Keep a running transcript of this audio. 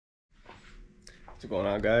What's going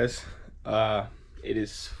on, guys? It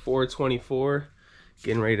is 4:24,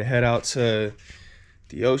 getting ready to head out to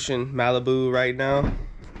the ocean, Malibu right now.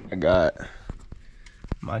 I got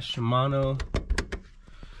my Shimano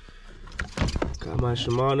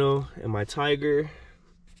and my Tiger.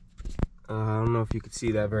 I don't know if you could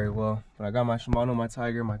see that very well, but I got my Shimano, my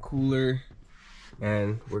Tiger, my cooler,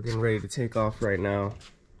 and we're getting ready to take off right now.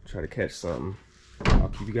 Try to catch something. I'll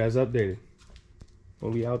keep you guys updated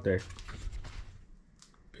when we out there.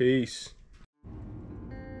 Peace.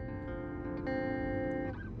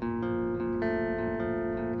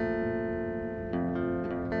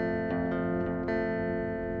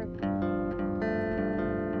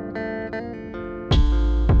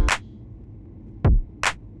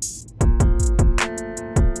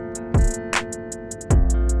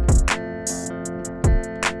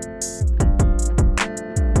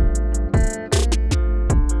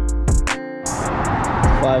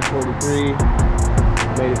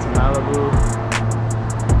 Made it to Malibu.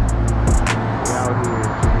 We're out here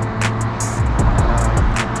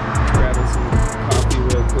grabbing some coffee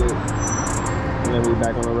real quick, and then we're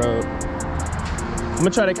back on the road. I'm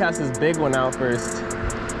gonna try to cast this big one out first.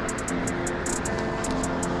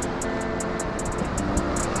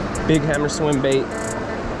 Big hammer swim bait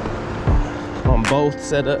on both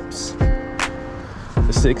setups,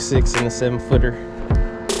 the 6'6" and the 7-footer.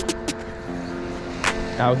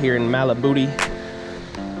 Out here in Malibu,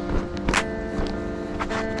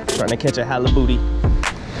 trying to catch a halibut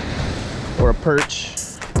or a perch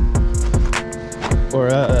or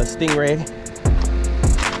a stingray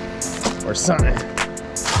or something,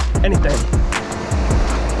 anything.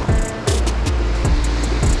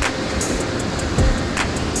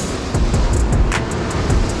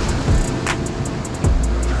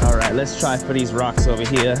 All right, let's try for these rocks over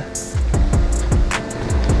here.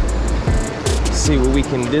 See what we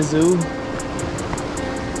can do.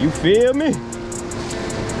 You feel me?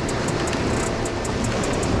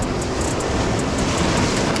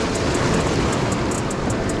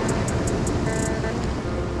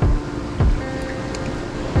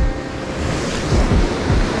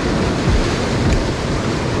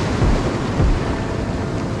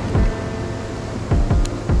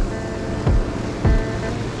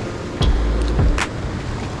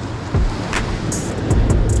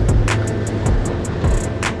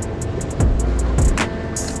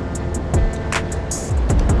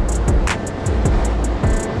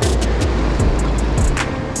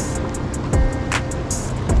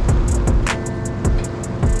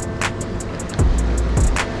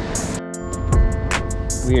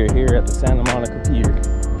 We are here at the Santa Monica Pier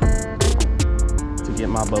to get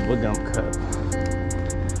my bubblegum cup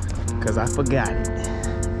because I forgot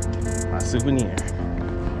it, my souvenir,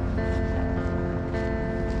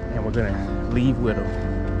 and we're gonna leave with them.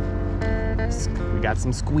 We got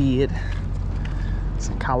some squid,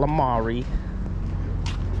 some calamari,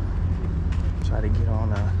 try to get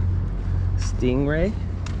on a stingray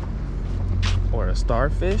or a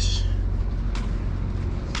starfish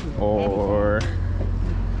or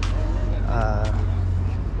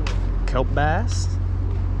kelp bass.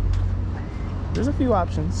 There's a few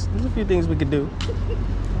options. There's a few things we could do.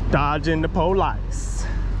 Dodging the police.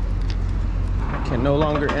 Can no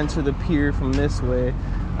longer enter the pier from this way.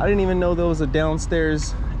 I didn't even know there was a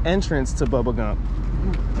downstairs entrance to bubblegum,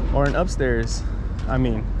 or an upstairs. I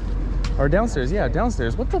mean, or downstairs. Yeah,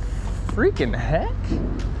 downstairs. What the freaking heck?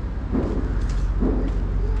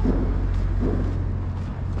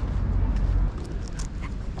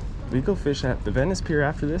 We go fish at the Venice Pier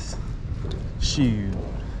after this. Shoot.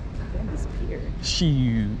 Venice Pier.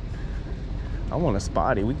 Shoot. I want a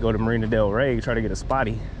spotty. We can go to Marina Del Rey, try to get a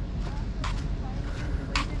spotty.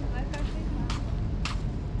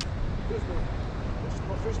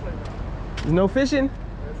 There's no fishing?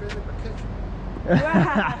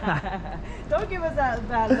 Don't give us that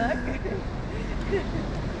bad luck.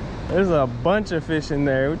 There's a bunch of fish in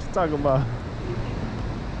there. What you talking about?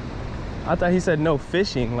 I thought he said no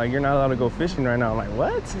fishing, like you're not allowed to go fishing right now. I'm like,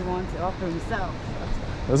 what? He wants it all for himself.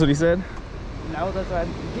 That's what he said? No, that's what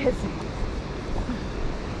I'm guessing.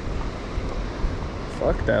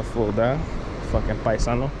 Fuck that fool, dog. Fucking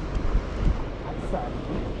paisano.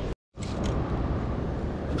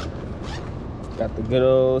 Got the good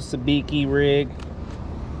old sabiki rig.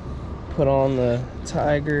 Put on the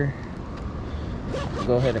Tiger.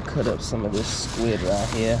 Go ahead and cut up some of this squid right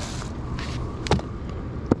here.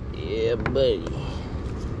 Yeah, buddy.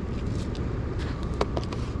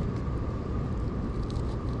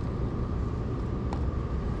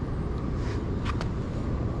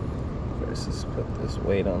 Let's just put this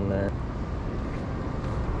weight on there.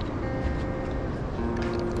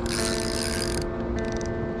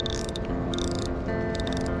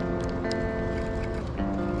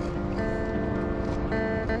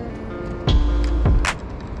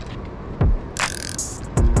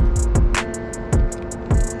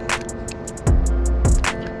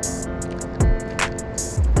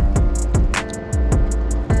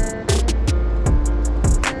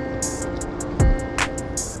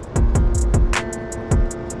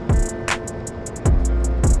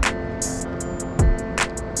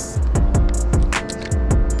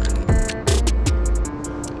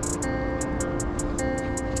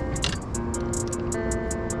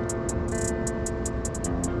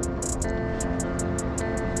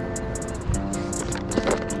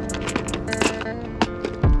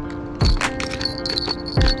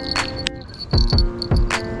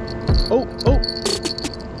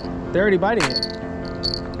 They're already biting it.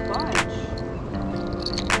 Bunch.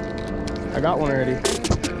 I got one already.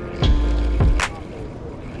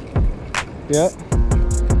 Yep.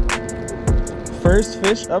 First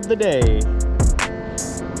fish of the day.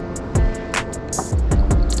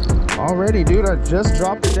 Already, dude, I just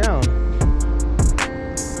dropped it down.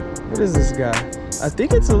 What is this guy? I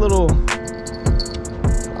think it's a little...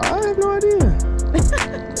 I have no idea.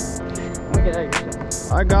 Get out of your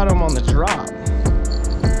shot. I got him on the drop.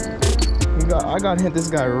 I got hit this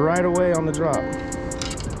guy right away on the drop.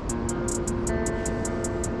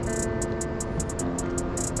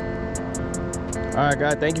 All right,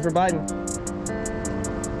 guy, thank you for biting.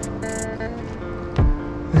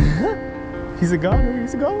 He's a goner,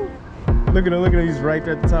 he's a goner. Look at him, he's right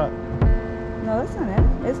there at the top. No, that's not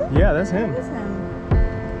him, is it? Yeah, that's him. That is him.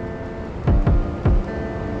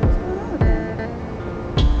 What's going on with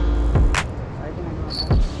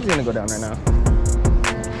him? He's gonna go down right now.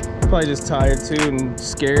 Probably just tired too and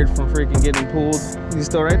scared from freaking getting pulled. Is he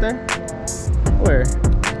still right there? Where?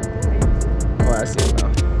 Oh, I see him now.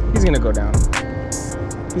 He's gonna go down.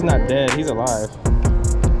 He's not dead, he's alive.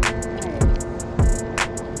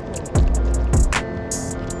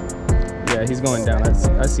 Yeah, he's going down.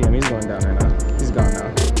 I see him, he's going down right now. He's gone now.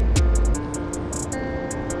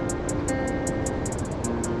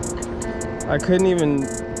 I couldn't even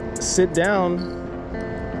sit down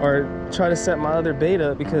or try to set my other bait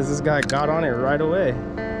up because this guy got on it right away.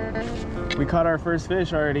 We caught our first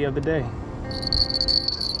fish already of the day.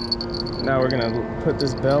 Now we're gonna put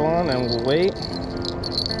this bell on and we'll wait.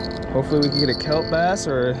 Hopefully we can get a kelp bass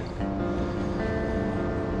or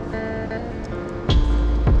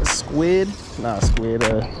a squid. Not a squid,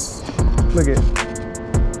 look at,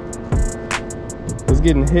 it's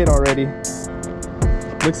getting hit already.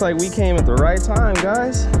 Looks like we came at the right time,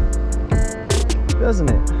 guys. Doesn't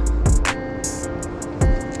it?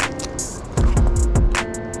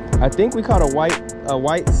 I think we caught a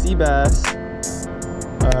white sea bass